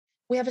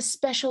we have a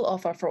special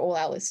offer for all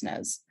our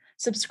listeners.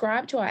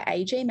 Subscribe to our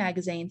AG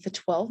magazine for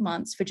 12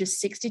 months for just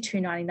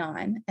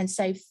 $62.99 and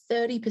save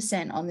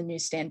 30% on the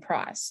newsstand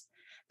price.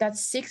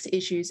 That's 6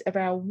 issues of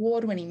our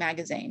award-winning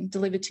magazine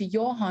delivered to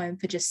your home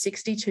for just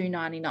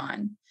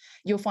 $62.99.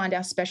 You'll find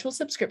our special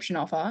subscription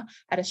offer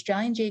at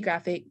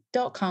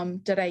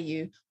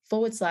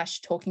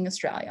australiangeographic.com.au/Talking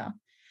Australia.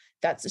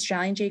 That's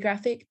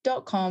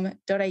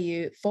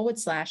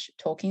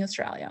australiangeographic.com.au/Talking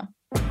Australia.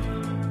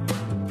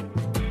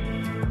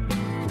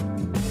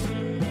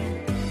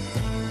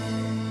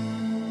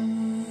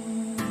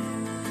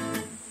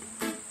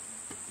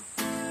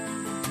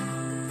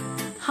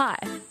 Hi,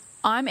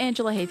 I'm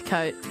Angela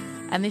Heathcote,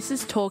 and this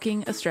is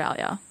Talking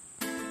Australia,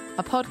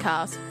 a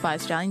podcast by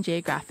Australian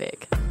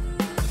Geographic.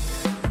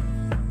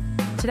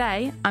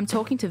 Today, I'm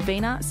talking to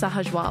Veena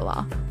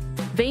Sahajwalla.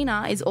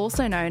 Veena is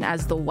also known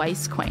as the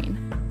Waste Queen,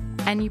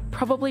 and you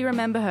probably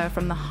remember her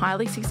from the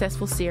highly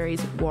successful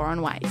series War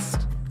on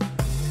Waste.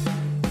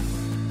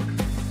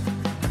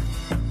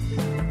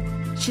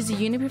 She's a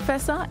uni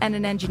professor and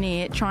an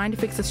engineer trying to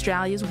fix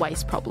Australia's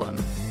waste problem.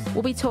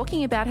 We'll be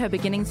talking about her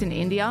beginnings in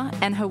India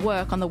and her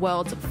work on the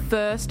world's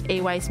first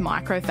e-waste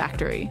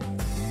microfactory.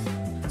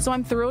 So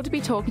I'm thrilled to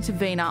be talking to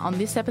Veena on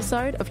this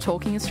episode of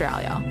Talking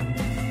Australia.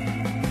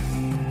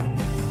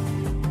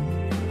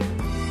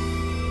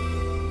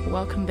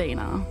 Welcome,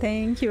 Veena.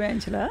 Thank you,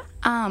 Angela.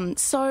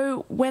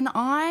 So when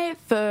I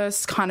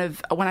first heard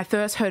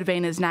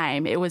Veena's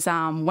name, it was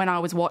when I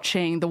was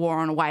watching The War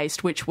on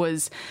Waste, which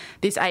was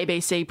this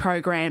ABC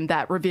program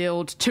that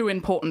revealed 2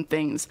 important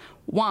things.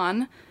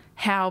 One,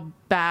 how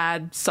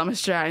bad some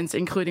Australians,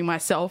 including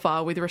myself,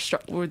 are with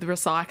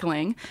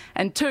recycling,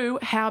 and 2,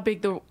 how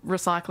big the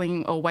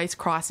recycling or waste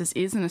crisis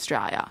is in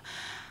Australia.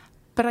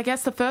 But I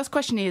guess the first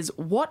question is,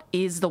 what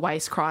is the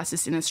waste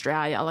crisis in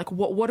Australia? Like,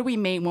 what do we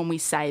mean when we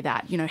say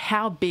that? You know,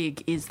 how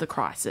big is the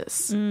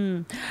crisis?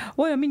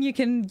 Well, I mean, you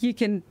can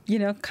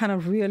kind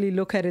of really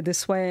look at it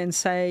this way and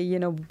say,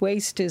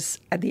 waste is,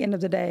 at the end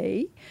of the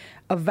day,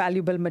 a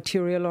valuable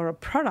material or a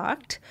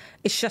product.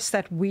 It's just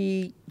that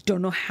we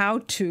don't know how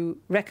to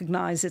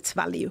recognize its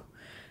value.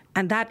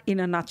 And that, in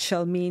a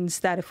nutshell, means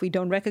that if we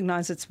don't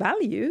recognize its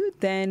value,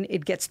 then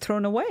it gets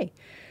thrown away.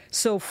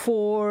 So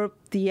for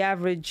the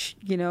average,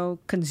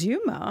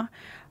 consumer,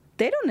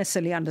 they don't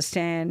necessarily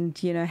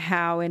understand,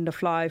 how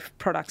end-of-life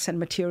products and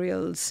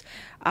materials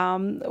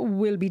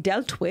will be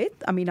dealt with.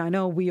 I mean, I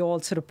know we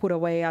all sort of put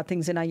away our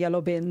things in our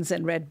yellow bins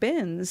and red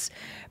bins,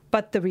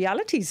 but the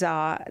realities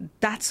are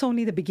that's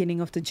only the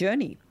beginning of the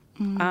journey.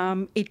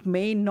 It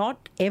may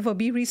not ever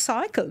be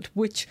recycled,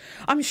 which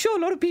I'm sure a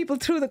lot of people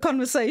through the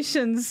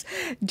conversations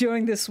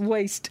during this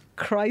waste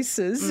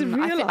crisis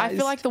realised. I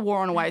feel like the War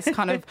on Waste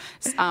kind of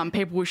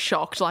people were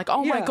shocked, like,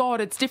 oh my God,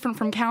 it's different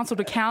from council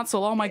to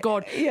council. Oh my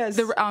God, yes.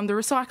 The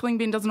recycling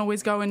bin doesn't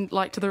always go in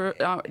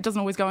doesn't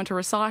always go into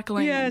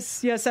recycling.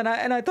 Yes, and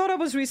I thought I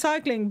was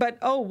recycling, but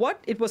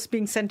it was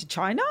being sent to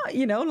China.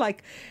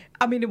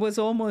 It was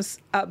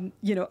almost, a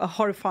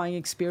horrifying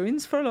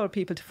experience for a lot of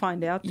people to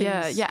find out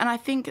things. Yeah. And I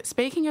think,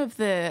 speaking of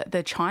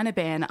the China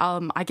ban,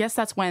 I guess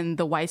that's when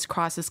the waste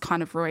crisis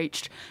kind of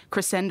reached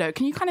crescendo.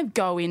 Can you kind of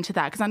go into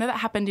that? Because I know that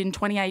happened in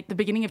the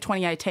beginning of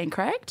 2018,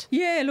 correct?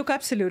 Yeah, look,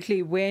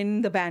 absolutely.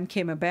 When the ban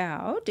came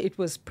about, it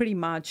was pretty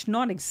much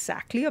not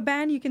exactly a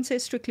ban, you can say,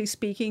 strictly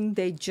speaking.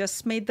 They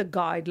just made the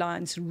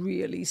guidelines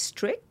really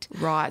strict.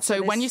 Right.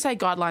 So when you say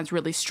guidelines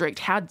really strict,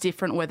 how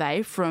different were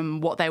they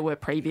from what they were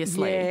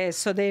previously? Yeah,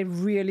 so they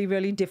really,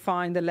 really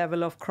define the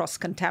level of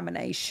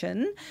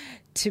cross-contamination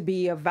to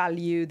be a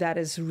value that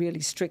is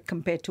really strict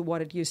compared to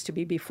what it used to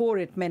be before.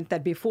 It meant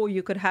that before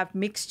you could have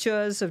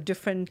mixtures of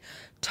different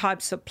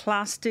types of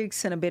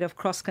plastics and a bit of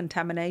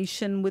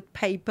cross-contamination with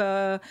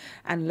paper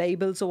and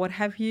labels or what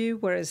have you,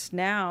 whereas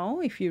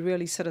now, if you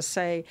really sort of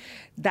say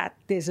that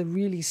there's a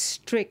really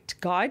strict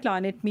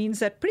guideline, it means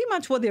that pretty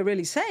much what they're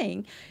really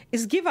saying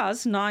is give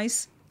us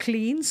nice,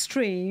 clean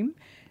stream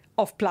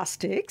of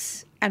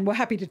plastics, and we're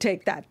happy to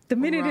take that. The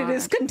minute it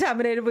is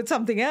contaminated with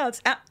something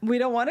else, we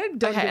don't want it.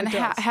 Don't give it to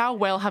us. How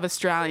well have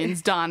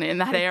Australians done in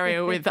that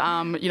area with,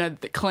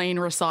 the clean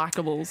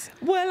recyclables?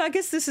 Well, I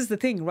guess this is the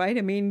thing, right?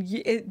 I mean,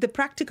 the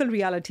practical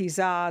realities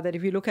are that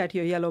if you look at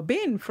your yellow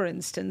bin, for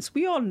instance,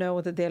 we all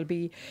know that there'll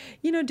be,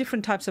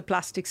 different types of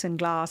plastics and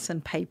glass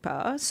and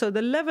paper. So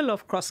the level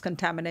of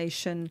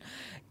cross-contamination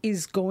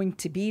is going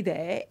to be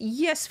there.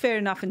 Yes, fair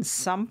enough, in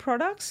some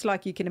products,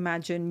 like you can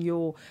imagine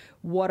your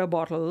water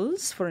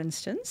bottles, for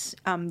instance.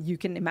 You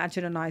can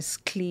imagine a nice,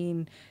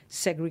 clean,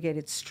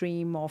 segregated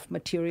stream of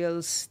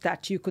materials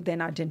that you could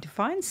then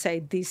identify and say,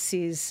 this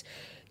is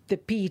the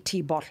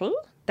PET bottle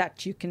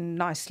that you can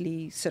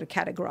nicely sort of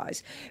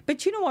categorize.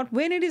 But you know what?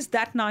 When it is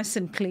that nice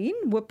and clean,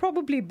 we're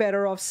probably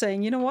better off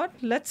saying, you know what?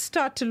 Let's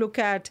start to look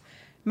at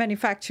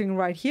manufacturing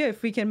right here.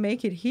 If we can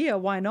make it here,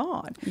 why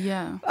not?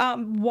 Yeah.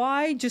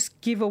 Why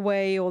just give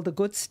away all the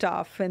good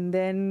stuff and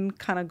then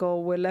kind of go,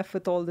 we're left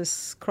with all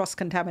this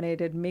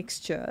cross-contaminated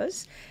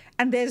mixtures?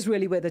 And there's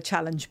really where the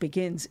challenge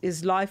begins,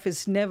 is life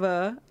is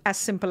never as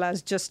simple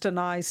as just a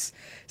nice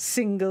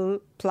single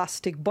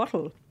plastic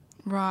bottle.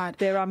 Right.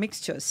 There are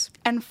mixtures.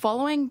 And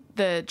following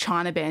the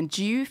China ban,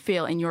 do you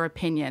feel, in your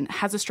opinion,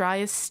 has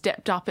Australia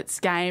stepped up its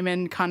game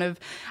and kind of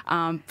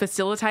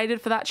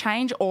facilitated for that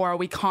change, or are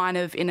we kind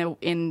of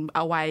in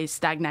a way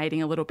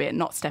stagnating a little bit,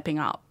 not stepping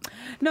up?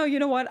 No, you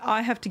know what?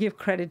 I have to give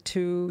credit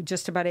to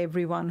just about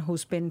everyone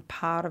who's been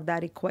part of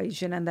that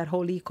equation and that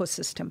whole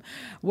ecosystem,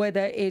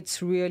 whether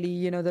it's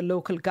really, the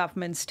local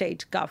government,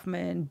 state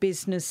government,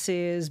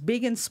 businesses,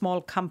 big and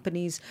small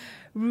companies,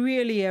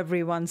 really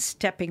everyone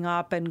stepping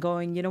up and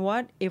going, you know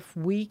what? If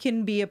we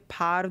can be a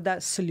part of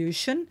that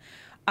solution,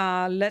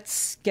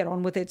 let's get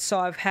on with it. So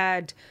I've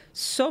had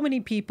so many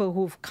people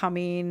who've come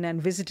in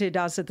and visited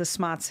us at the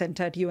Smart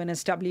Center at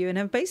UNSW and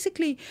have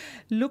basically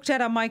looked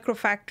at our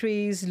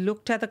microfactories,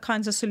 looked at the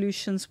kinds of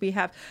solutions we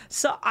have.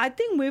 So I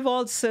think we've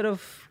all sort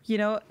of,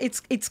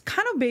 it's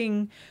kind of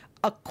being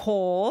a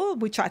call,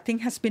 which I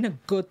think has been a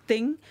good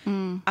thing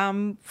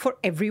for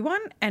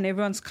everyone. And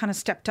everyone's kind of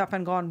stepped up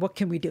and gone, what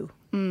can we do?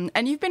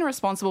 And you've been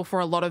responsible for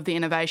a lot of the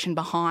innovation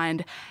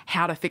behind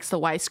how to fix the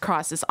waste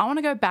crisis. I want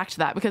to go back to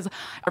that because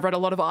I've read a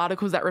lot of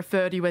articles that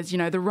refer to you as,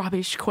 the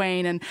rubbish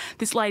queen and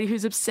this lady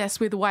who's obsessed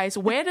with waste.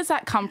 Where does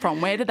that come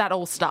from? Where did that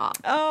all start?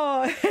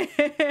 Oh,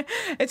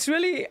 it's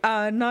really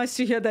nice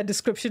to hear that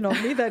description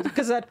of me,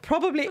 because that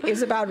probably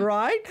is about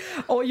right.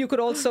 Or you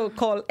could also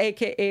call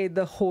AKA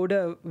the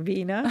hoarder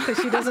Veena,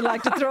 because she doesn't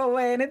like to throw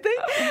away anything.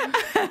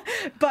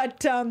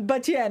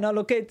 But yeah, no,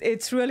 look,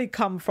 it's really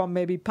come from,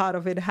 maybe part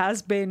of it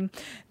has been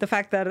the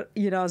fact that,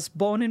 I was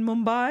born in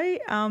Mumbai,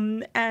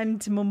 and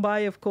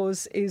Mumbai, of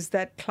course, is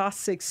that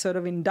classic sort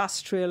of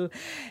industrial,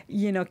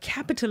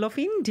 capital of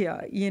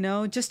India.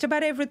 Just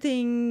about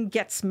everything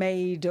gets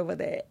made over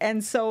there.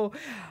 And so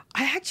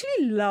I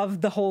actually love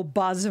the whole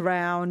buzz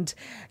around,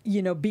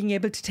 being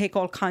able to take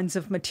all kinds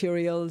of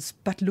materials,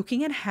 but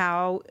looking at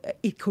how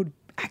it could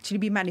actually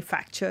be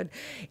manufactured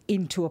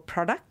into a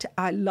product.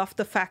 I love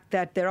the fact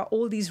that there are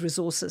all these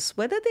resources,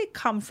 whether they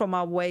come from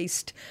our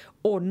waste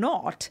or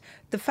not.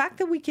 The fact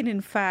that we can, in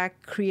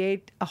fact,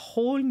 create a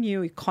whole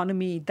new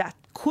economy that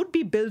could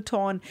be built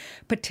on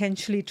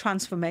potentially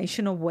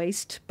transformation of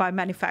waste by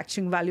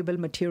manufacturing valuable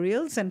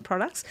materials and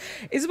products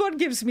is what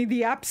gives me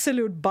the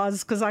absolute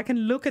buzz, because I can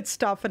look at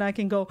stuff and I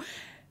can go,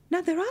 now,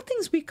 there are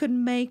things we could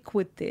make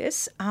with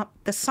this.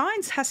 The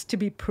science has to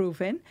be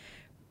proven.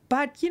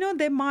 But,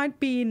 there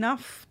might be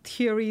enough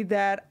theory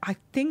that I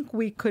think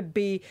we could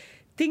be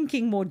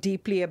thinking more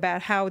deeply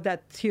about how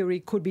that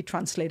theory could be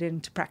translated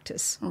into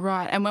practice.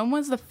 Right. And when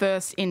was the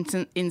first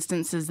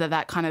instances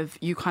that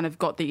you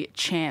got the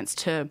chance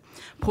to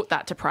put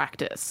that to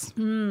practice?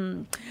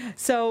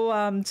 So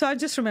I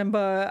just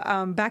remember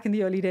back in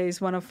the early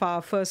days, one of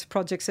our first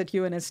projects at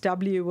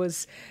UNSW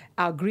was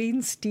our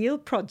green steel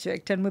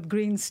project. And with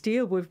green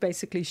steel, we've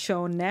basically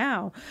shown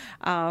now,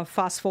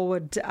 fast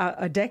forward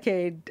a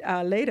decade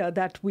later,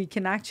 that we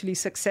can actually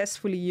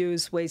successfully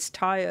use waste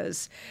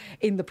tires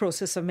in the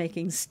process of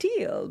making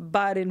steel.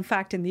 But in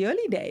fact, in the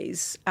early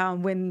days,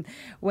 when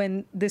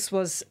this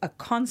was a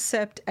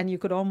concept, and you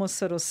could almost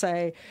sort of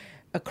say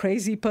a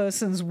crazy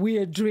person's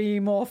weird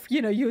dream of,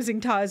 using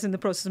tires in the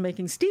process of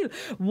making steel,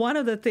 one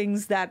of the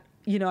things that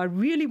I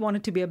really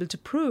wanted to be able to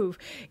prove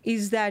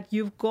is that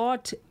you've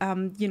got,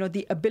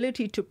 the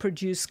ability to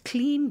produce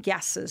clean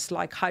gases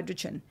like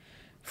hydrogen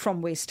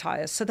from waste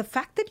tires. So the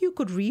fact that you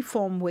could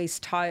reform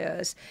waste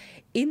tires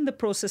in the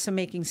process of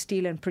making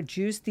steel and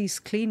produce these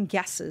clean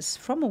gases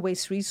from a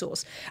waste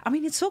resource,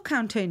 it's so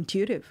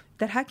counterintuitive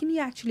that how can you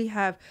actually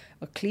have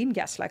a clean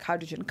gas like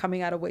hydrogen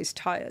coming out of waste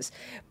tires?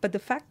 But the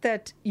fact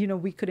that,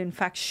 we could in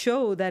fact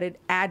show that it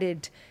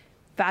added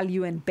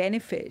value and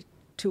benefit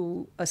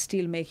to a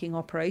steel-making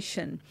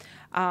operation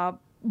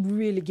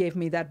really gave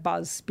me that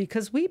buzz,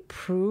 because we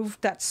proved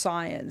that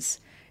science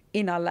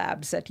in our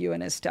labs at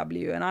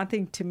UNSW. And I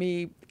think, to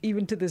me,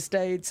 even to this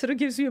day, it sort of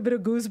gives me a bit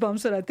of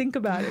goosebumps when I think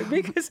about it,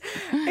 because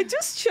it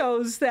just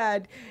shows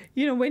that,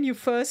 when you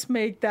first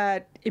make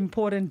that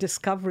important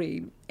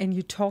discovery and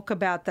you talk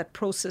about that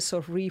process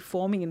of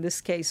reforming, in this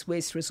case,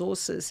 waste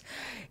resources,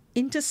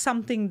 into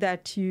something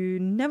that you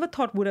never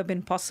thought would have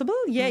been possible.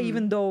 Yeah,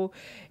 even though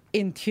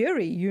in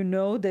theory,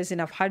 there's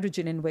enough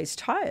hydrogen in waste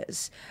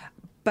tires.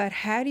 But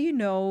how do you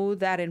know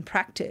that in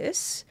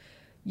practice,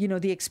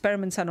 the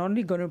experiments are not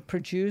only going to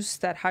produce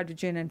that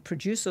hydrogen and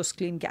produce those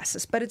clean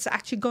gases, but it's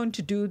actually going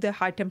to do the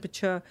high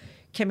temperature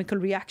chemical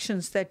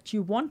reactions that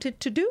you want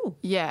it to do.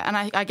 Yeah, and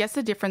I guess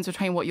the difference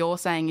between what you're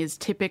saying is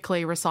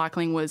typically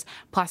recycling was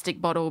plastic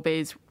bottle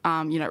bees,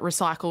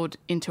 recycled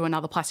into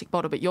another plastic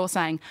bottle, but you're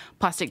saying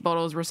plastic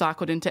bottles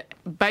recycled into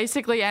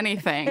basically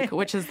anything,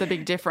 which is the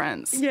big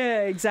difference.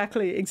 Yeah,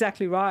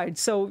 exactly right.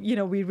 So,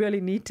 we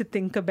really need to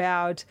think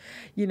about,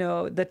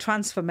 the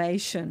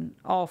transformation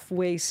of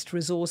waste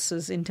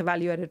resources into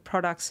value-added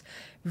products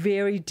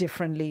very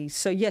differently.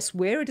 So yes,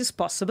 where it is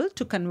possible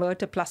to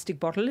convert a plastic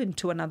bottle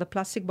into another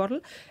plastic bottle,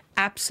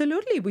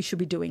 Absolutely, we should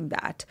be doing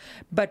that.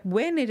 But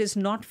when it is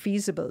not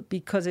feasible,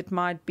 because it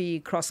might be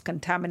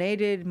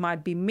cross-contaminated,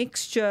 might be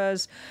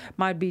mixtures,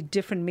 might be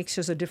different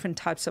mixtures of different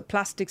types of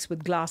plastics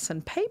with glass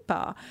and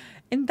paper,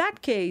 in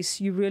that case,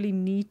 you really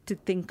need to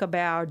think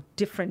about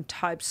different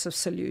types of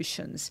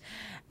solutions.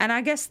 And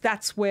I guess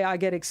that's where I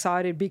get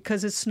excited,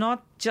 because it's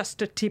not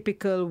just a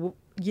typical,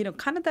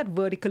 kind of that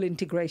vertical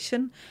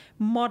integration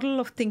model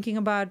of thinking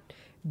about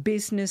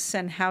business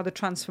and how the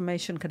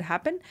transformation could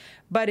happen,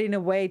 but in a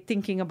way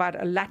thinking about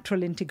a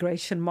lateral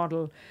integration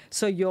model.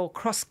 So you're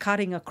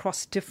cross-cutting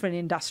across different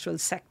industrial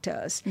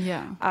sectors,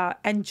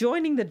 and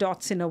joining the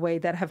dots in a way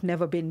that have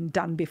never been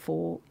done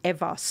before,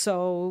 ever.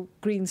 So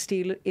green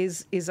steel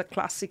is a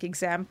classic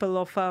example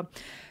of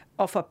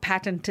a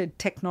patented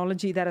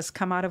technology that has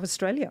come out of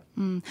Australia.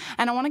 And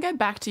I want to go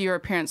back to your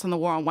appearance on The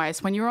War on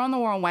Waste. When you were on The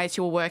War on Waste,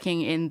 you were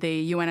working in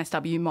the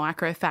UNSW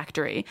micro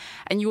factory,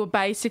 and you were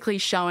basically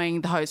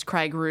showing the host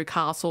Craig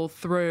Rewcastle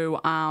through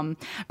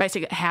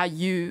basically how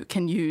you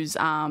can use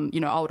old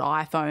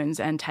iPhones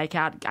and take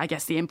out, I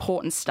guess, the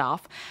important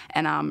stuff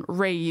and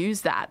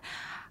reuse that.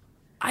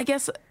 I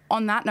guess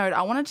on that note,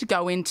 I wanted to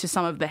go into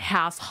some of the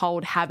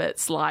household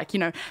habits, like,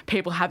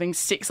 people having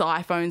 6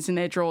 iPhones in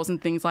their drawers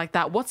and things like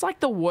that. What's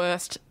like the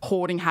worst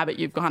hoarding habit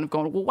you've kind of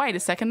gone, well, wait a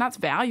second, that's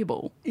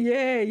valuable?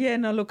 Yeah.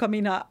 No, look, I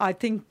mean, I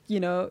think,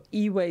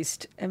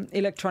 e-waste,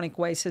 electronic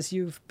waste, as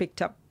you've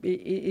picked up,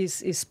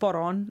 is spot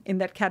on in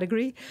that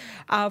category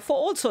for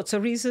all sorts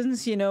of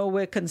reasons.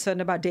 We're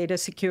concerned about data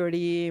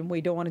security, and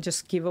we don't want to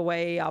just give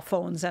away our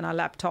phones and our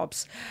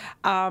laptops.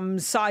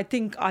 So I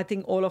think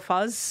all of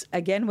us,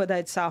 again, whether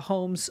it's our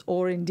homes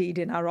or indeed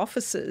in our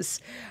offices,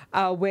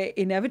 where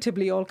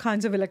inevitably all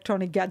kinds of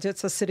electronic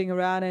gadgets are sitting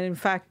around. And in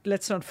fact,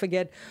 let's not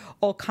forget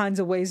all kinds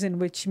of ways in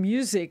which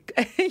music,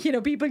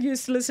 people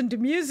used to listen to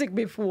music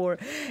before,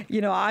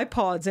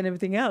 iPods and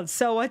everything else.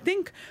 So I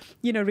think,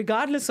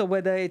 regardless of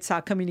whether it's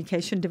our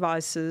communication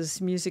devices,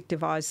 music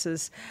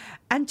devices,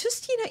 and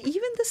just,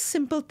 even the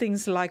simple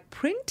things like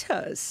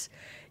printers,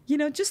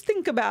 just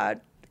think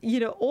about,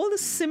 all the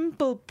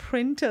simple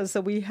printers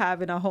that we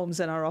have in our homes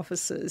and our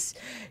offices.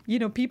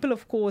 People,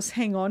 of course,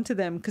 hang on to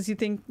them because you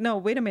think, no,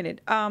 wait a minute,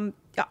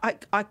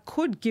 I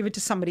could give it to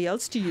somebody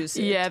else to use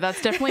it. Yeah,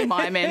 that's definitely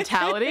my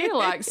mentality.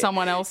 Like,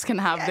 someone else can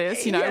have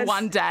this, yes,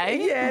 one day.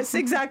 Yes,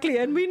 exactly.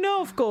 And we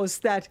know, of course,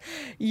 that,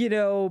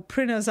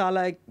 printers are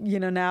like,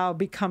 now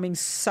becoming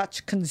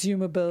such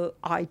consumable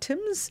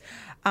items.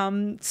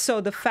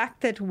 So the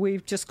fact that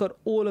we've just got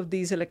all of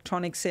these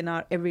electronics in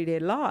our everyday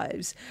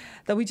lives,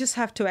 that we just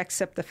have to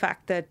accept the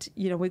fact that,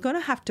 we're going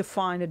to have to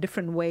find a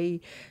different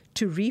way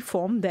to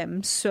reform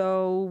them.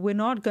 So we're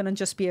not going to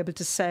just be able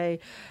to say,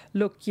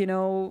 look,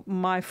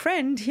 my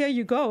friend, here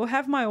you go,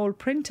 have my old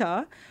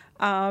printer,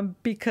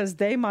 because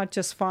they might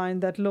just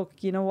find that, look,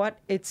 what,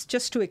 it's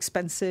just too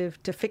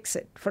expensive to fix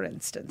it, for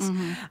instance.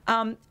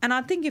 Mm-hmm. And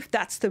I think if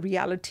that's the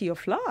reality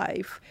of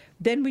life,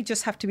 then we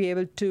just have to be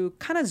able to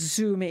kind of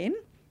zoom in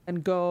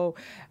and go,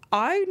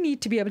 I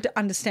need to be able to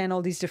understand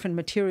all these different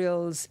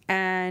materials.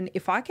 And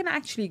if I can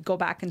actually go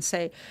back and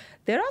say,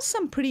 there are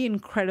some pretty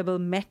incredible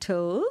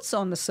metals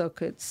on the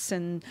circuits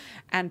and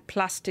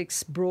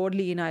plastics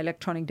broadly in our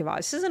electronic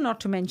devices, and not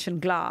to mention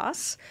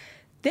glass,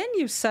 then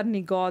you've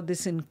suddenly got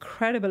this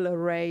incredible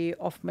array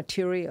of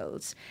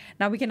materials.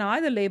 Now, we can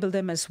either label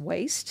them as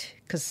waste,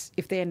 because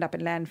if they end up in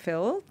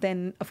landfill,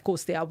 then, of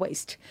course, they are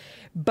waste.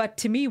 But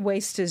to me,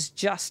 waste is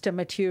just a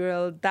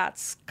material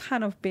that's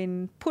kind of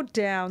been put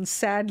down,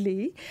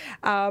 sadly,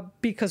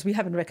 because we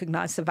haven't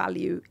recognized the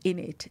value in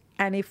it.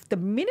 And if the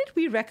minute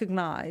we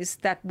recognize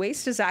that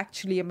waste is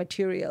actually a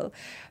material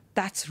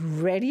that's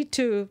ready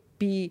to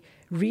be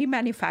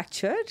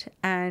remanufactured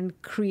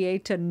and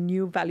create a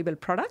new valuable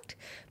product,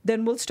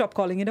 then we'll stop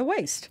calling it a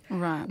waste.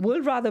 Right.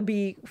 We'll rather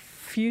be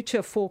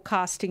future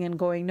forecasting and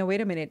going, no,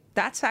 wait a minute,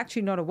 that's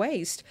actually not a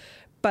waste,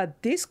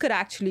 but this could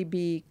actually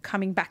be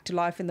coming back to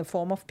life in the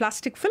form of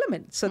plastic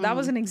filament. So that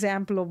was an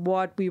example of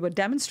what we were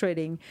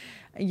demonstrating,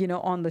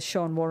 on the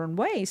show on War on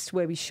Waste,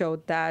 where we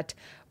showed that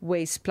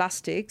waste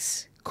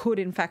plastics could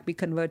in fact be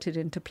converted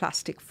into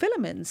plastic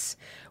filaments,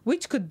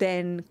 which could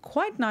then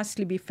quite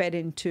nicely be fed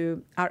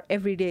into our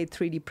everyday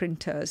 3D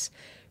printers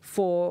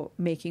for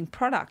making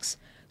products.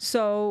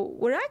 So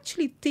we're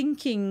actually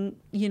thinking,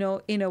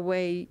 in a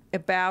way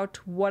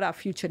about what our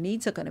future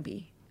needs are going to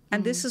be.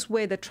 And this is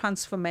where the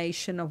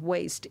transformation of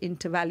waste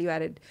into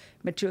value-added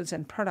materials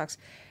and products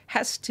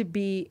has to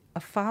be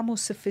a far more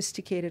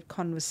sophisticated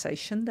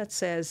conversation that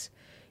says,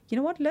 you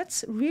know what,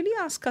 let's really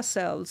ask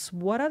ourselves,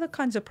 what are the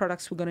kinds of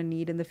products we're going to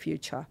need in the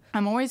future?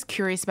 I'm always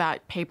curious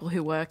about people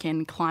who work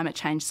in climate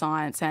change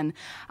science and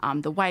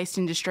the waste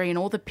industry and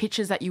all the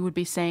pictures that you would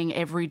be seeing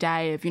every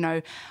day of,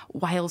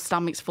 whale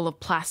stomachs full of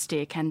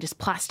plastic and just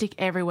plastic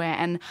everywhere.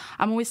 And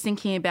I'm always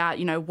thinking about,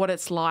 what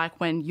it's like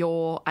when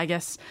your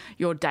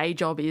day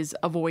job is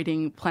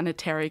avoiding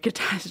planetary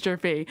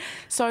catastrophe.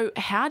 So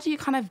how do you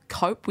kind of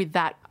cope with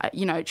that,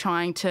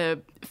 trying to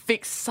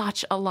fix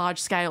such a large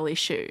scale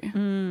issue?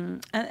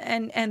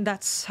 and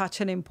that's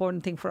such an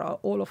important thing for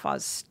all of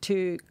us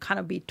to kind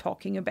of be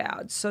talking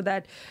about so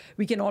that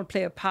we can all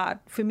play a part.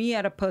 For me,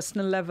 at a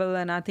personal level,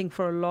 and I think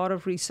for a lot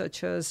of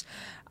researchers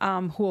who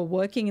are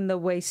working in the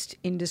waste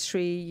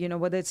industry,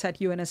 whether it's at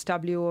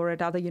UNSW or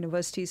at other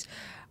universities,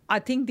 I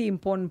think the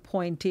important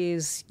point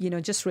is,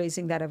 just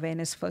raising that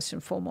awareness first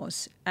and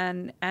foremost.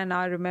 And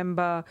I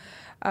remember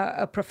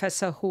a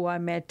professor who I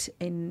met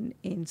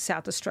in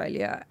South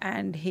Australia,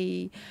 and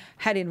he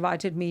had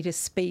invited me to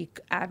speak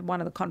at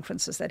one of the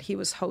conferences that he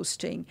was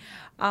hosting.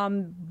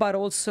 But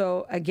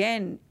also,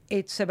 again,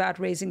 it's about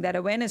raising that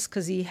awareness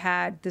because he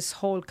had this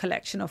whole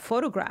collection of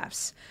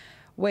photographs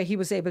where he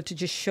was able to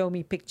just show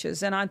me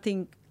pictures. And I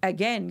think,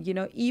 again,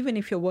 even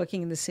if you're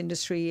working in this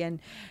industry and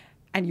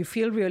you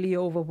feel really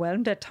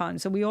overwhelmed at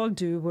times, and we all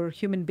do, we're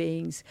human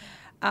beings.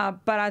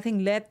 But I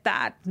think let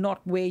that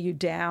not weigh you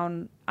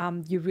down.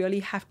 You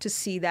really have to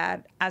see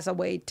that as a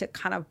way to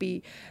kind of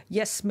be,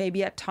 yes,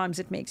 maybe at times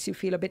it makes you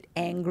feel a bit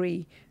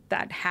angry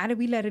that how do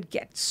we let it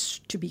get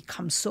to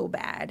become so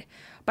bad?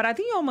 But I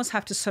think you almost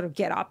have to sort of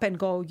get up and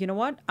go, you know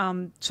what?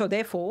 So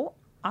therefore,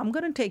 I'm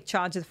going to take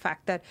charge of the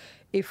fact that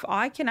if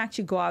I can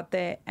actually go out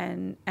there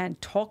and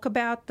talk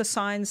about the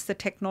science, the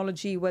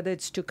technology, whether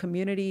it's to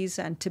communities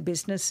and to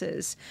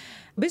businesses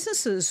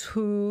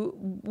who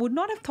would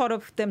not have thought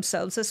of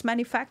themselves as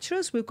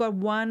manufacturers. We've got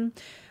one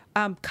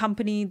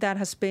company that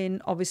has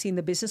been obviously in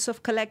the business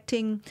of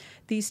collecting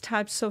these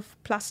types of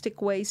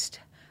plastic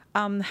waste,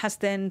 has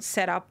then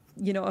set up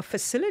a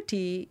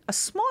facility, a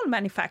small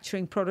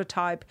manufacturing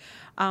prototype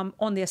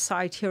on their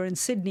site here in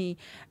Sydney.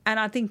 And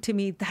I think to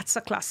me, that's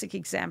a classic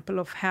example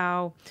of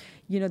how,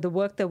 the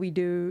work that we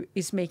do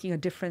is making a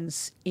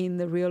difference in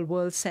the real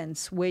world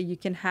sense, where you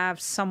can have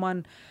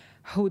someone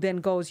who then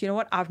goes,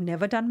 I've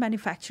never done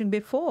manufacturing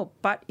before,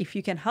 but if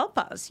you can help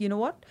us,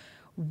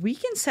 we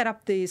can set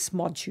up this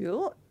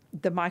module,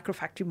 the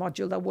microfactory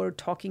module that we're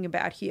talking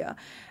about here,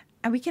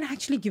 and we can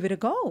actually give it a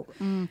go.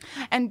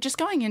 And just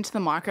going into the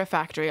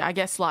microfactory, I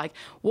guess,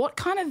 what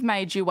kind of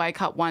made you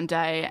wake up one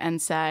day and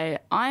say,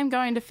 I'm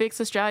going to fix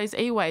Australia's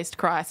e-waste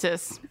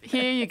crisis?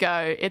 Here you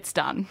go. It's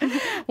done.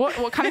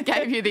 What kind of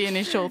gave you the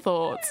initial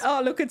thoughts?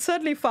 Oh, look, it's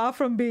certainly far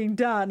from being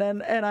done.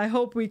 And I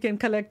hope we can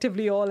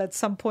collectively all at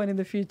some point in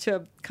the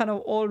future kind of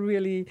all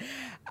really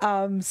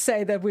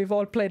say that we've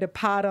all played a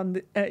part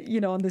on,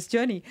 on this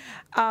journey.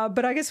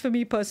 But I guess for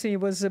me personally, it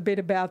was a bit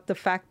about the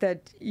fact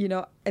that,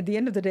 at the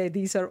end of the day,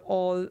 these are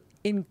all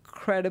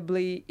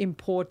incredibly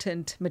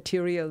important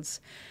materials,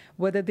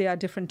 whether they are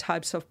different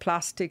types of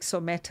plastics or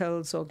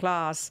metals or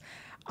glass.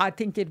 I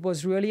think it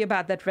was really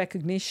about that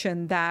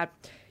recognition that,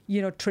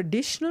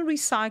 traditional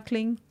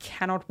recycling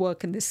cannot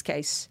work in this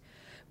case.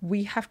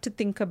 We have to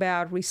think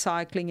about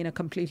recycling in a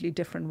completely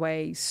different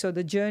way. So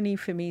the journey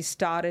for me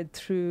started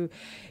through,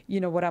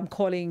 what I'm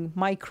calling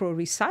micro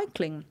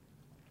recycling.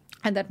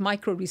 And that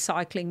micro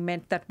recycling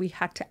meant that we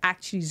had to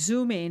actually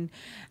zoom in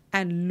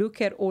and look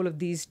at all of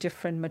these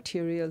different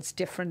materials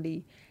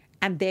differently,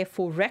 and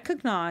therefore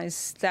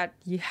recognize that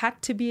you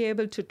had to be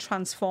able to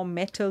transform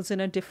metals in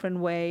a different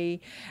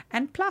way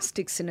and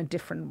plastics in a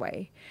different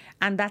way.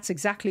 And that's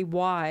exactly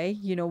why,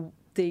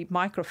 the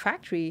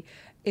microfactory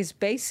is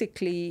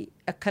basically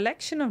a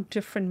collection of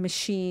different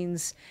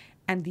machines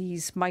and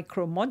these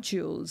micro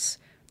modules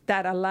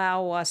that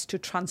allow us to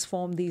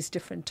transform these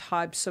different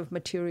types of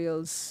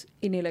materials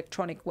in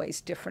electronic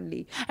waste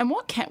differently. And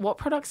what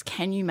products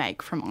can you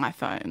make from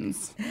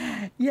iPhones?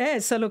 Yeah,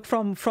 so look,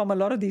 from a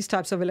lot of these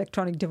types of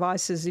electronic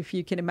devices, if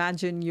you can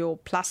imagine your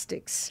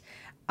plastics,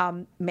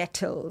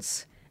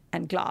 metals,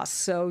 and glass.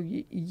 So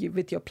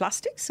with your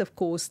plastics, of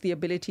course, the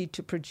ability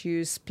to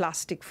produce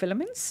plastic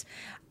filaments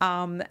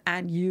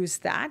and use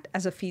that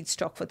as a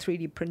feedstock for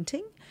 3D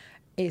printing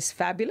is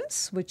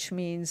fabulous, which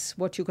means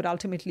what you could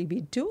ultimately be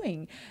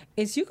doing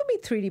is you could be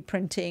 3D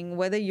printing,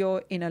 whether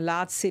you're in a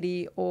large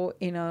city or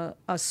in a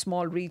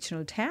small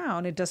regional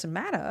town, it doesn't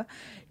matter.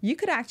 You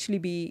could actually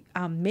be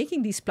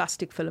making these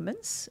plastic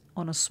filaments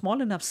on a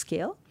small enough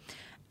scale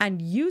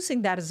and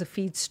using that as a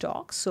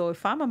feedstock. So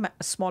if I'm a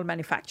small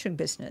manufacturing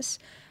business,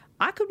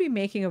 I could be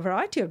making a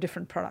variety of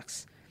different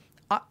products.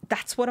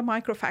 That's what a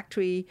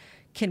microfactory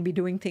can be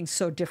doing things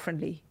so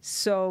differently.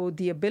 So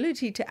the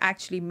ability to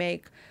actually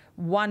make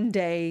one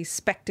day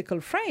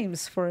spectacle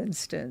frames, for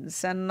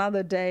instance, and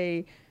another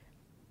day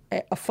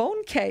a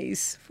phone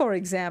case, for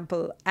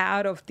example,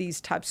 out of these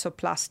types of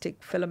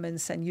plastic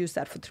filaments and use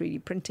that for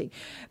 3D printing.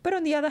 But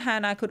on the other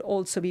hand, I could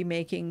also be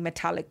making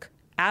metallic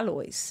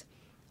alloys.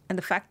 And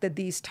the fact that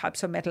these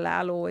types of metal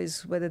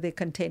alloys, whether they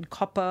contain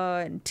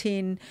copper and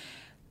tin,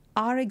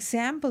 are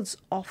examples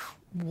of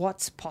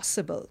what's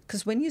possible.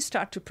 Because when you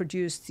start to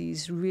produce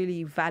these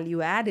really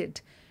value-added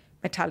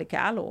metallic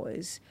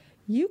alloys,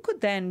 you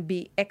could then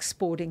be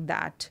exporting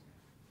that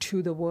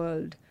to the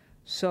world.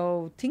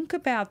 So think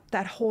about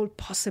that whole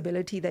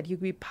possibility that you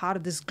could be part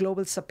of this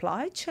global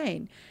supply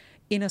chain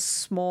in a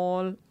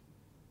small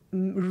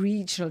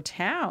regional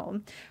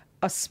town,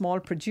 a small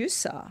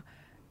producer.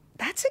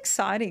 That's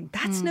exciting.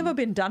 That's never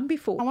been done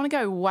before. I want to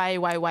go way,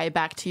 way, way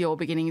back to your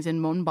beginnings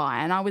in Mumbai.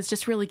 And I was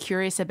just really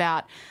curious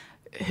about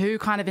who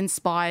kind of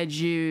inspired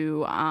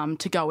you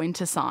to go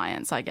into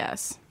science, I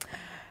guess?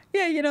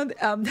 Yeah,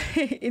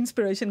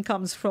 inspiration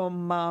comes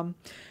from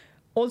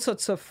all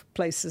sorts of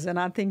places. And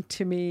I think,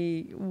 to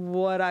me,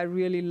 what I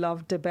really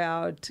loved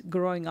about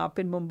growing up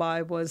in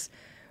Mumbai was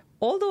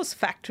all those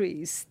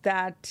factories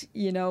that,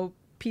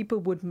 people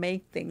would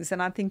make things.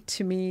 And I think,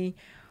 to me,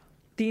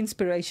 the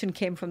inspiration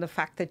came from the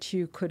fact that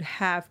you could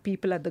have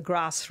people at the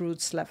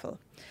grassroots level,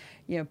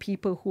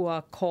 people who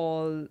are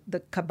called the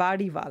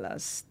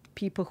kabadiwalas,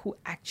 people who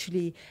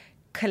actually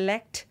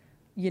collect,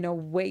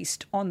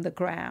 waste on the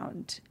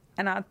ground.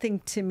 And I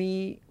think, to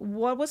me,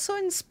 what was so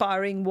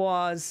inspiring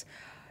was,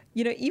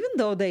 even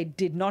though they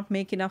did not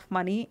make enough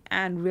money,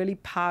 and really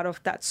part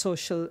of that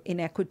social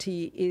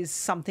inequity is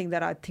something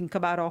that I think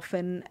about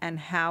often, and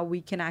how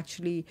we can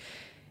actually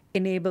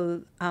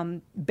enable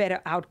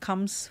better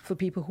outcomes for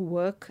people who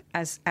work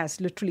as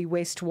literally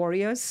waste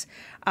warriors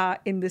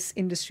in this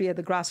industry at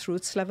the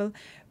grassroots level.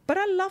 But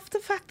I love the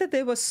fact that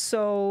they were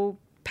so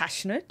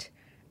passionate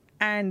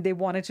and they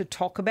wanted to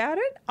talk about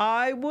it.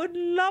 I would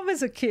love,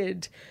 as a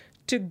kid,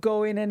 to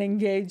go in and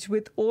engage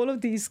with all of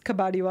these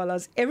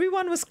kabadiwalas.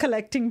 Everyone was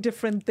collecting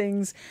different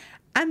things,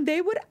 and they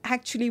would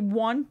actually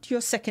want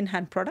your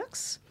secondhand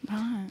products.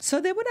 Right.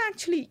 So they would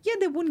actually,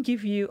 they wouldn't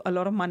give you a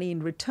lot of money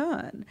in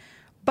return.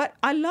 But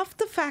I love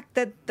the fact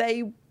that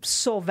they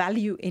saw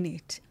value in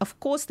it. Of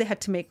course, they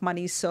had to make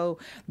money, so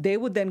they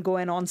would then go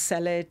and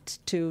on-sell it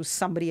to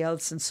somebody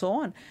else and so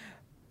on.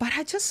 But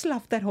I just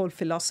love that whole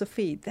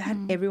philosophy that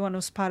everyone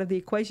was part of the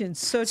equation.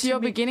 So your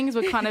beginnings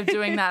were kind of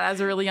doing that as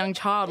a really young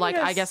child, like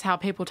yes. I guess how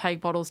people take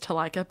bottles to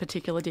like a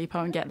particular depot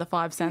and get the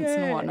 5 cents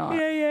and whatnot.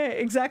 Yeah,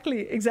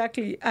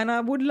 exactly. And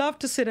I would love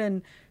to sit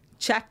and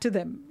chat to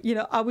them.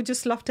 I would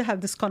just love to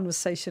have this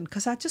conversation,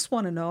 because I just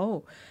want to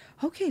know,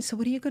 okay, so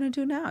what are you going to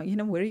do now?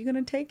 Where are you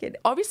going to take it?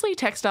 Obviously,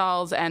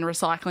 textiles and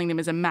recycling them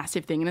is a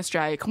massive thing in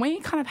Australia. Can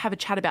we kind of have a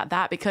chat about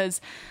that?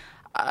 Because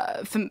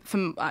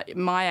from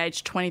my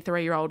age,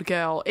 23-year-old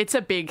girl, it's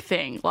a big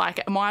thing.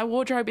 Like, my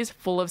wardrobe is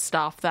full of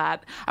stuff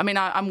that,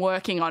 I'm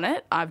working on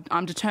it.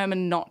 I'm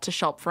determined not to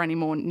shop for any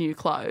more new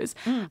clothes.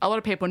 A lot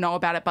of people know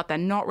about it, but they're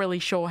not really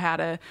sure how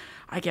to,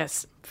 I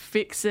guess,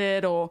 fix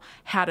it or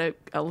how to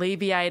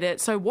alleviate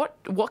it. So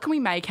what can we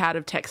make out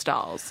of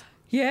textiles?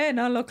 Yeah,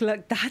 no, look,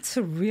 that's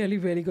a really,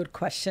 really good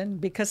question,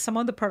 because some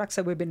of the products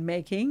that we've been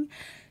making,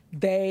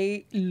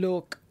 they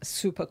look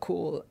super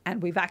cool.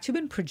 And we've actually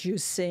been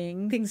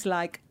producing things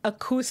like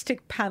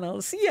acoustic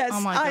panels. Yes,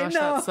 oh my gosh, I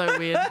know. That's so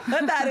weird.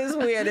 That is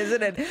weird,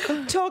 isn't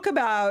it? Talk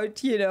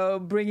about,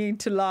 bringing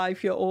to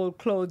life your old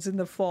clothes in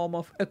the form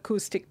of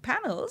acoustic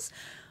panels,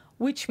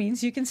 which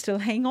means you can still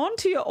hang on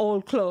to your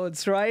old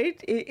clothes, right?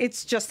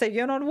 It's just that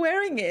you're not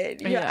wearing it.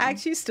 You're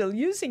actually still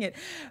using it.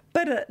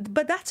 But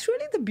that's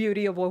really the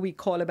beauty of what we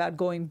call about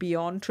going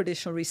beyond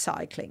traditional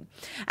recycling.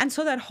 And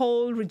so that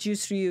whole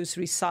reduce, reuse,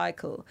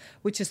 recycle,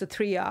 which is the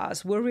 3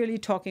 Rs, we're really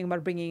talking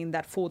about bringing in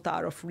that 4th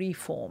R of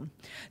reform.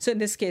 So in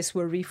this case,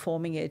 we're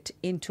reforming it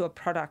into a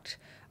product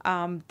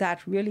that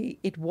really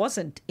it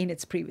wasn't in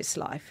its previous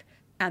life.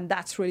 And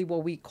that's really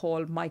what we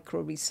call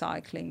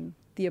micro-recycling.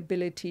 The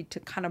ability to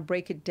kind of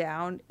break it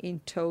down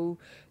into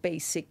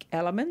basic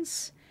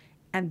elements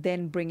and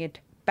then bring it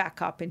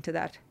back up into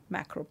that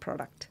macro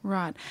product.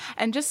 Right.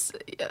 And just,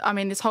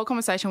 this whole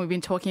conversation we've been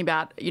talking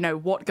about,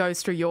 what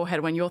goes through your head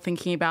when you're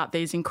thinking about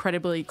these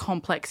incredibly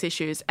complex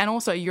issues. And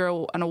also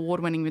you're an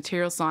award-winning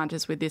material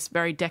scientist with this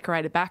very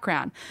decorated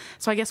background.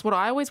 So I guess what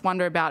I always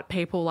wonder about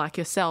people like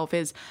yourself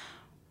is,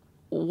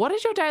 what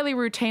does your daily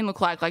routine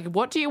look like? Like,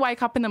 what do you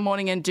wake up in the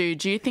morning and do?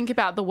 Do you think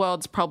about the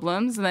world's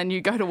problems and then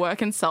you go to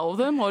work and solve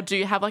them? Or do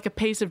you have like a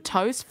piece of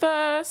toast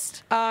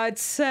first? I'd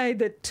say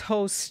that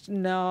toast,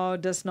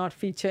 does not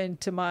feature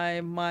into my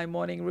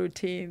morning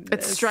routine.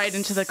 It's straight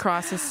into the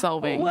crisis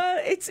solving.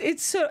 Well,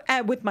 it's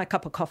with my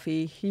cup of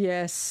coffee.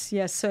 Yes.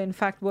 So in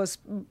fact, was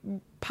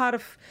part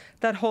of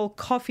that whole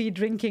coffee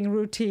drinking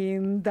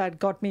routine that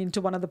got me into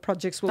one of the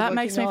projects we're working on.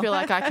 That makes me feel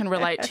like I can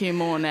relate to you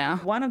more now.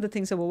 One of the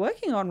things that we're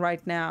working on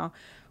right now,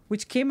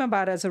 which came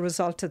about as a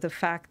result of the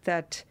fact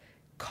that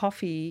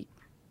coffee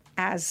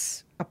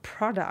as a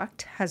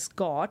product has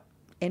got,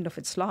 end of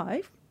its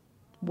life,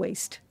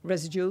 waste,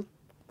 residual,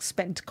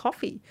 spent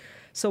coffee.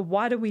 So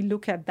why do we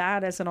look at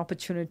that as an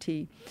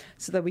opportunity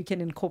so that we can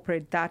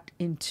incorporate that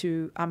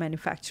into our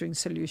manufacturing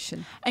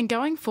solution? And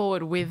going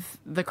forward with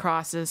the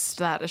crisis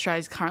that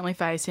Australia is currently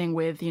facing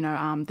with,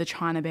 the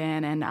China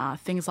ban and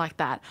things like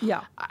that,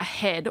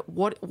 ahead,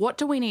 what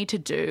do we need to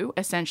do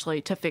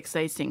essentially to fix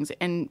these things?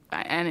 And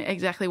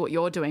exactly what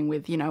you're doing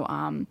with,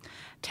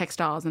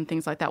 textiles and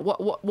things like that.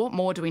 What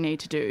more do we need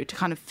to do to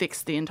kind of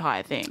fix the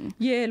entire thing?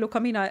 Yeah, look,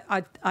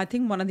 I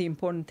think one of the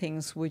important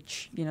things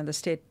which, the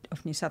state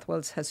of New South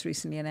Wales has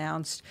recently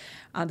announced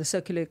the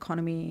Circular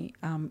Economy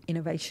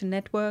Innovation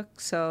Network.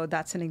 So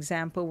that's an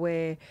example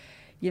where,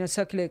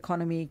 circular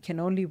economy can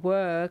only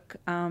work,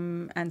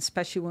 and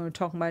especially when we're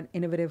talking about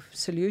innovative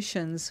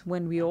solutions,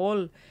 when we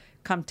all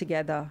come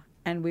together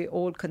and we're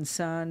all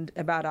concerned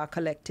about our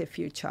collective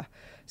future.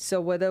 So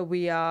whether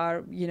we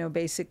are,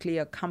 basically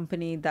a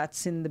company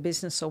that's in the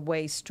business of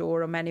waste,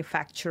 or a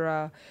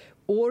manufacturer,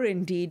 or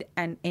indeed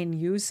an end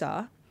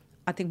user,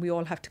 I think we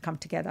all have to come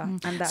together.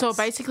 And that's... So it'll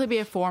basically be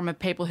a forum of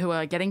people who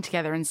are getting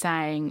together and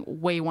saying,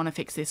 we want to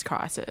fix this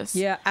crisis.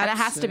 Yeah, absolutely. And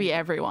it has to be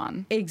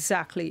everyone.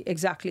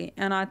 Exactly.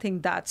 And I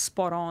think that's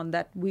spot on,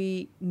 that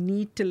we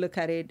need to look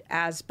at it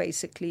as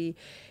basically,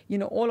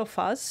 all of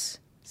us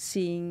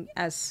seeing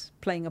as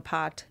playing a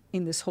part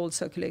in this whole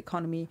circular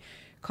economy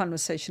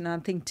conversation.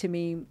 And I think, to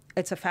me,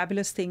 it's a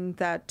fabulous thing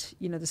that,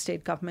 the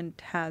state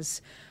government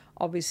has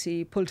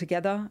obviously pulled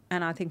together.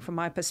 And I think from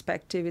my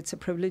perspective, it's a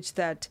privilege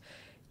that,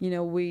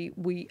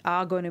 we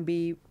are going to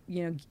be,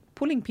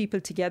 pulling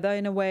people together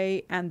in a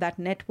way, and that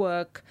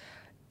network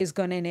is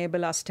going to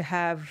enable us to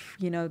have,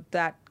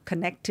 that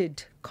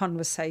connected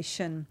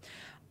conversation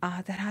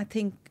that I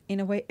think, in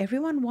a way,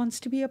 everyone wants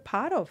to be a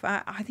part of.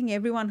 I think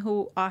everyone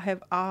who I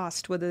have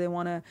asked whether they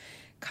want to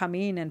come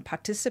in and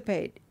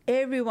participate,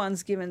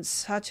 everyone's given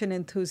such an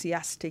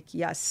enthusiastic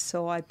yes.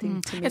 So I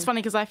think to me, it's funny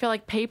because I feel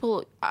like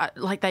people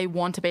they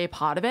want to be a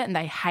part of it, and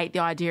they hate the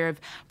idea of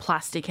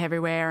plastic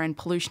everywhere and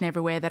pollution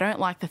everywhere. They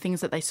don't like the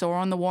things that they saw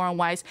on the War on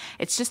Waste.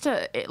 It's just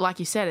like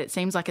you said, it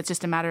seems like it's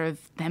just a matter of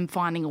them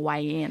finding a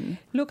way in.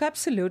 Look,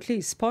 absolutely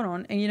spot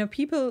on. And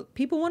people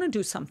want to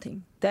do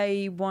something.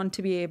 They want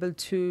to be able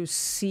to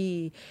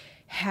see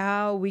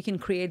how we can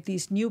create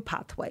these new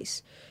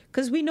pathways,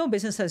 because we know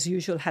business as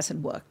usual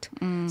hasn't worked.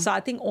 So I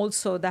think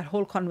also that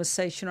whole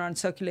conversation around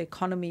circular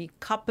economy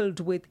coupled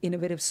with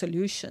innovative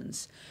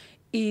solutions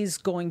is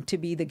going to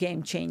be the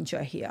game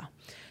changer here.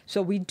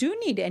 So we do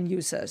need end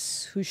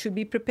users who should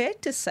be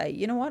prepared to say,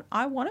 you know what,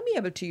 I want to be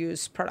able to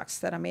use products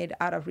that are made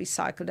out of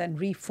recycled and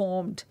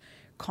reformed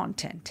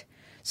content.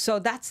 So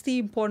that's the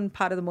important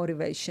part of the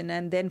motivation.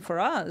 And then for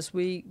us,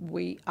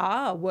 we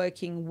are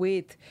working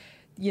with,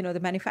 the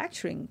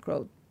manufacturing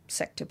growth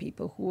sector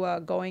people who are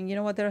going,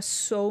 there are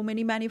so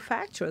many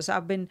manufacturers.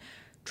 I've been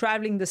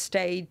traveling the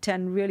state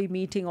and really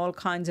meeting all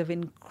kinds of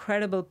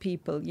incredible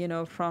people,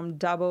 from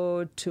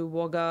Dubbo to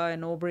Wagga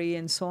and Albury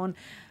and so on.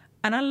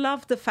 And I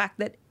love the fact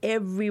that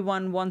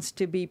everyone wants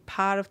to be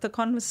part of the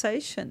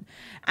conversation.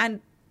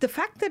 And the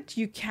fact that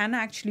you can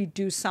actually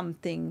do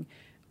something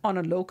on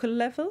a local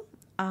level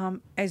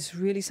is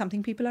really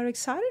something people are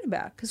excited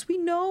about, because we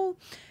know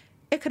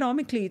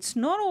economically, it's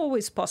not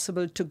always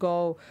possible to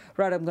go,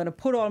 right, I'm going to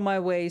put all my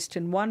waste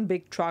in one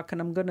big truck and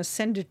I'm going to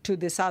send it to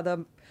this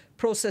other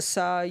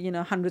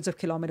processor, hundreds of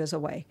kilometers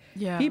away.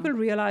 Yeah. People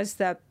realize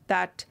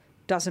that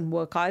doesn't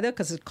work either,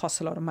 because it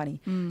costs a lot of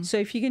money. So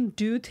if you can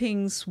do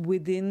things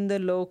within the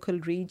local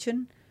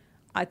region,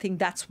 I think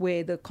that's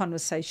where the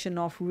conversation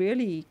of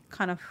really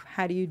kind of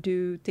how do you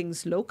do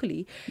things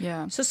locally.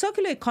 Yeah. So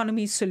circular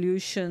economy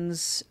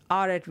solutions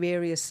are at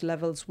various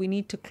levels. We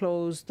need to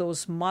close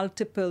those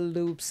multiple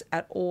loops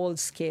at all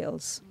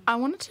scales. I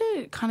wanted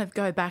to kind of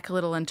go back a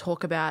little and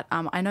talk about,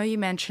 I know you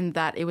mentioned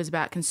that it was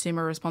about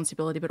consumer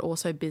responsibility, but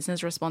also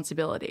business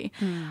responsibility.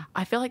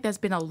 I feel like there's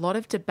been a lot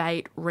of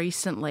debate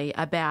recently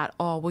about,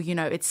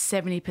 it's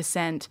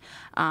 70%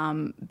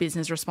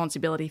 business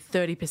responsibility,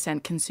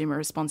 30% consumer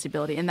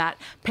responsibility, and that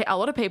a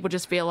lot of people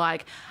just feel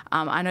like,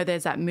 I know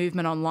there's that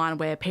movement online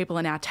where people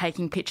are now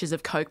taking pictures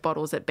of Coke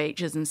bottles at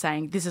beaches and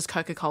saying, this is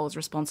Coca-Cola's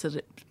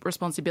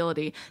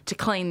responsibility to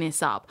clean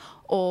this up,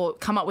 or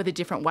come up with a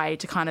different way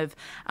to kind of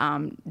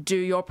do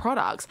your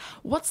products.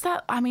 What's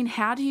that? I mean,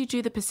 how do you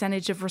do the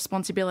percentage of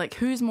responsibility? Like,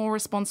 who's more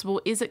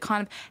responsible? Is it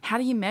kind of, how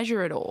do you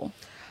measure it all?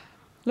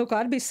 Look,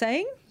 I'd be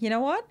saying, you know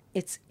what?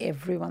 It's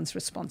everyone's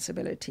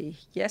responsibility.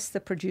 Yes,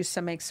 the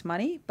producer makes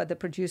money, but the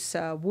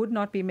producer would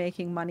not be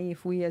making money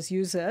if we as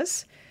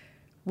users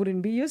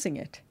wouldn't be using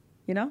it,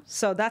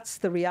 So that's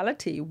the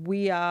reality.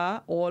 We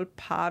are all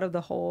part of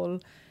the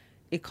whole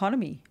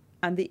economy,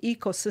 and the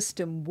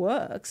ecosystem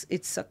works.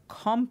 It's a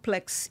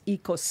complex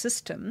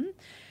ecosystem.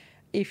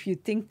 If you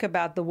think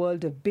about the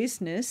world of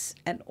business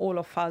and all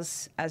of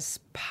us as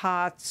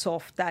parts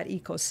of that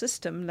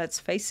ecosystem, let's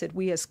face it,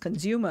 we as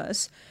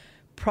consumers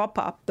prop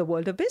up the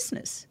world of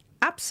business.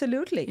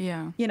 Absolutely.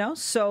 Yeah.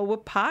 So we're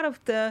part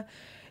of the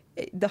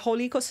whole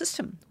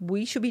ecosystem.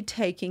 We should be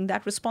taking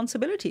that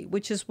responsibility,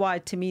 which is why,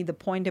 to me, the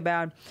point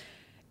about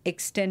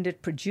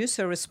extended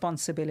producer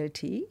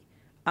responsibility,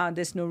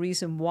 there's no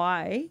reason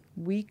why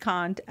we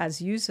can't,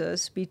 as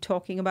users, be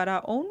talking about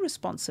our own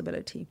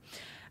responsibility.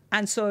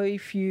 And so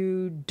if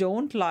you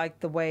don't like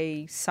the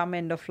way some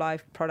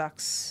end-of-life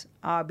products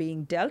are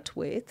being dealt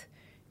with,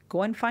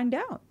 go and find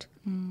out.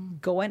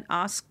 Go and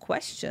ask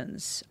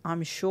questions.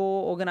 I'm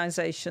sure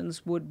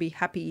organizations would be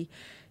happy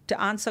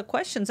to answer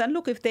questions. And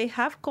look, if they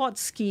have got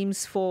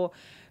schemes for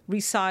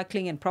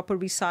recycling and proper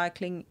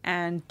recycling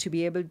and to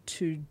be able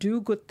to do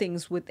good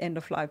things with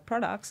end-of-life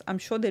products, I'm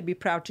sure they'd be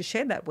proud to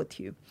share that with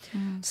you.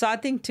 So I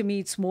think, to me,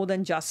 it's more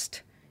than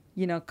just,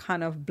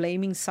 kind of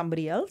blaming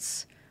somebody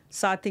else.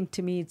 So I think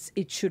to me,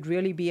 it should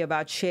really be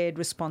about shared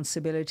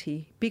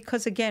responsibility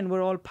because, again,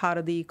 we're all part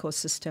of the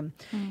ecosystem.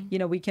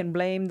 We can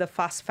blame the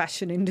fast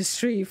fashion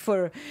industry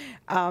for,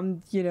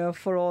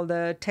 for all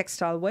the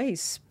textile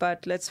waste.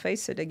 But let's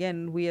face it,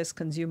 again, we as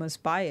consumers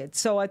buy it.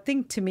 So I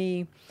think to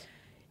me,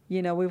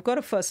 we've got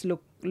to first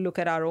look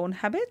at our own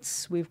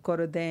habits. We've got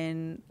to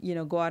then,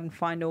 go out and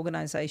find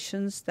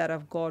organizations that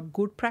have got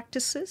good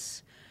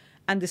practices.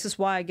 And this is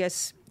why I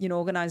guess,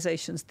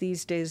 organizations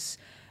these days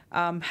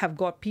have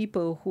got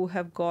people who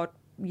have got,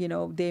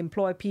 they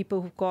employ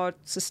people who've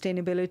got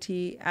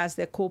sustainability as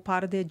their core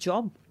part of their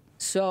job.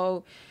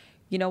 So,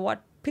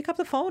 pick up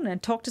the phone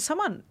and talk to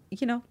someone,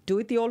 do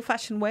it the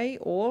old-fashioned way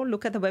or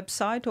look at the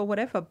website or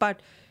whatever. But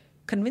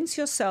convince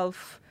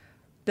yourself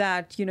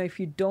that, if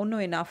you don't know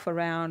enough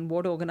around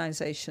what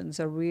organizations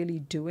are really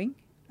doing,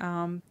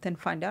 then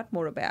find out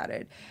more about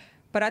it.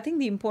 But I think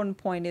the important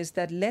point is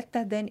that let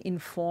that then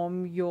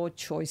inform your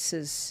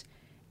choices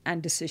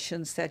and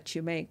decisions that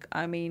you make.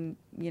 I mean,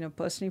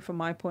 personally, from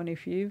my point of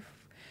view,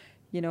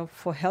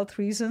 for health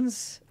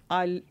reasons,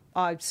 I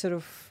sort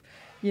of,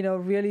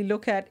 really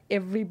look at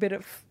every bit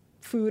of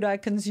food I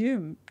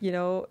consume,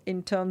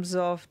 in terms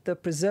of the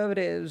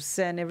preservatives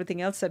and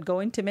everything else that go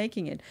into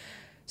making it.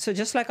 So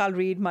just like I'll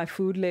read my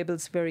food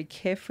labels very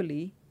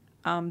carefully,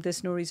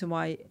 there's no reason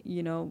why,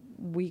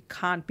 we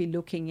can't be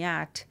looking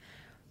at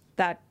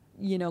that,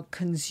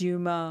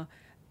 consumer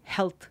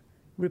health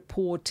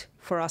report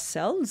for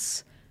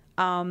ourselves.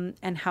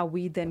 And how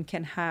we then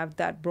can have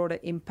that broader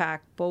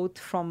impact, both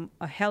from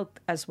a health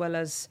as well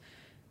as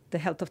the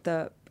health of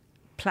the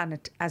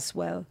planet as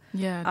well.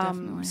 Yeah,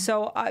 definitely.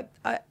 So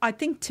I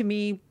think to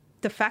me,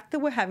 the fact that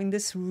we're having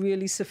this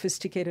really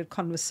sophisticated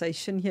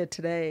conversation here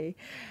today,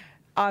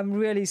 I'm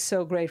really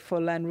so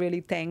grateful and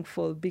really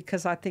thankful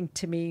because I think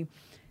to me,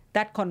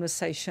 that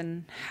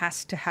conversation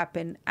has to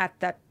happen at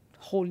that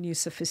whole new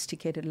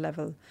sophisticated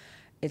level.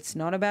 It's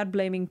not about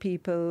blaming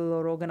people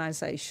or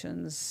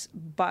organizations,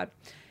 but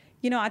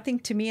I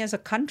think to me as a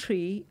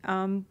country,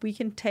 we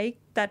can take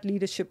that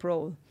leadership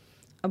role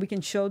and we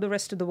can show the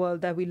rest of the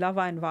world that we love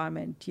our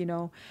environment. We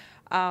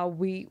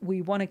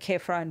want to care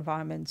for our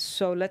environment.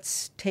 So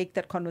let's take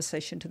that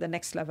conversation to the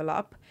next level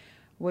up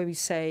where we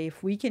say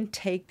if we can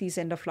take these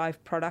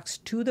end-of-life products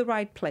to the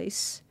right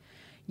place,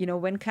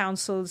 when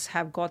councils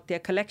have got their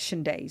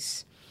collection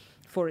days,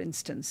 for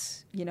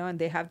instance, and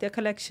they have their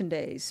collection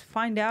days,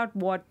 find out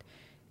what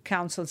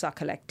councils are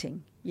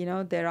collecting.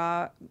 There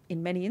are,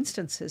 in many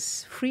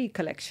instances, free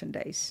collection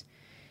days.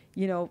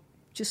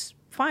 Just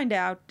find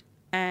out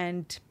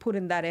and put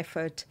in that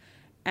effort.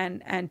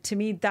 And to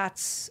me,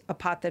 that's a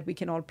part that we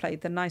can all play.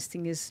 The nice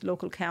thing is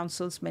local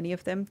councils, many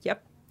of them,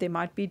 they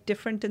might be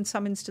different in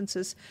some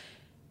instances,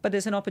 but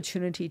there's an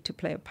opportunity to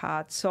play a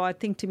part. So I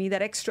think to me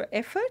that extra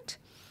effort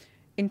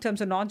in terms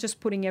of not just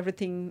putting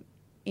everything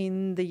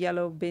in the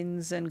yellow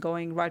bins and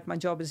going, right, my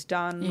job is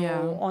done,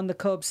 or on the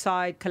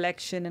curbside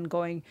collection and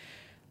going,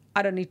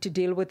 I don't need to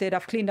deal with it.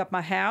 I've cleaned up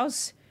my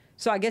house.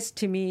 So I guess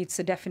to me, it's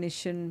a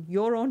definition,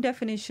 your own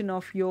definition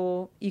of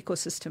your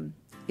ecosystem.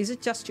 Is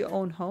it just your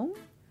own home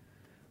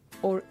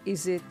or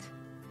is it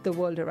the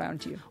world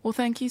around you? Well,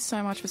 thank you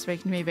so much for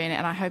speaking to me, Veena,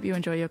 and I hope you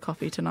enjoy your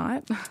coffee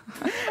tonight.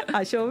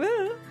 I sure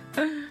will.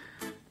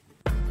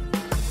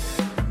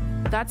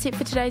 That's it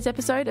for today's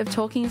episode of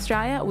Talking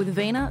Australia with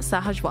Veena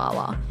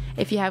Sahajwala.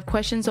 If you have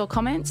questions or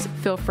comments,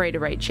 feel free to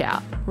reach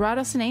out. Write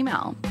us an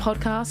email,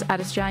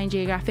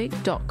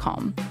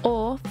 podcast@australiangeographic.com,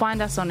 or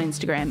find us on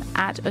Instagram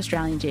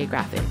 @Australian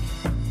Geographic.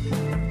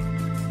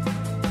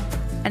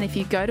 And if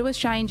you go to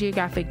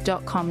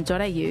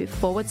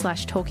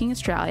australiangeographic.com.au/Talking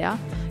Australia,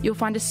 you'll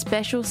find a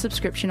special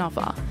subscription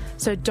offer.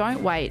 So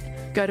don't wait.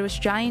 Go to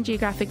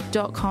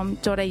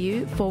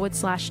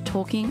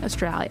australiangeographic.com.au/Talking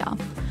Australia.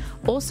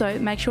 Also,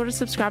 make sure to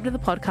subscribe to the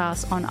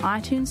podcast on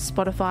iTunes,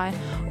 Spotify,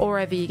 or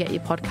wherever you get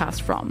your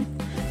podcast from.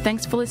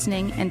 Thanks for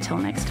listening. Until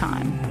next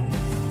time.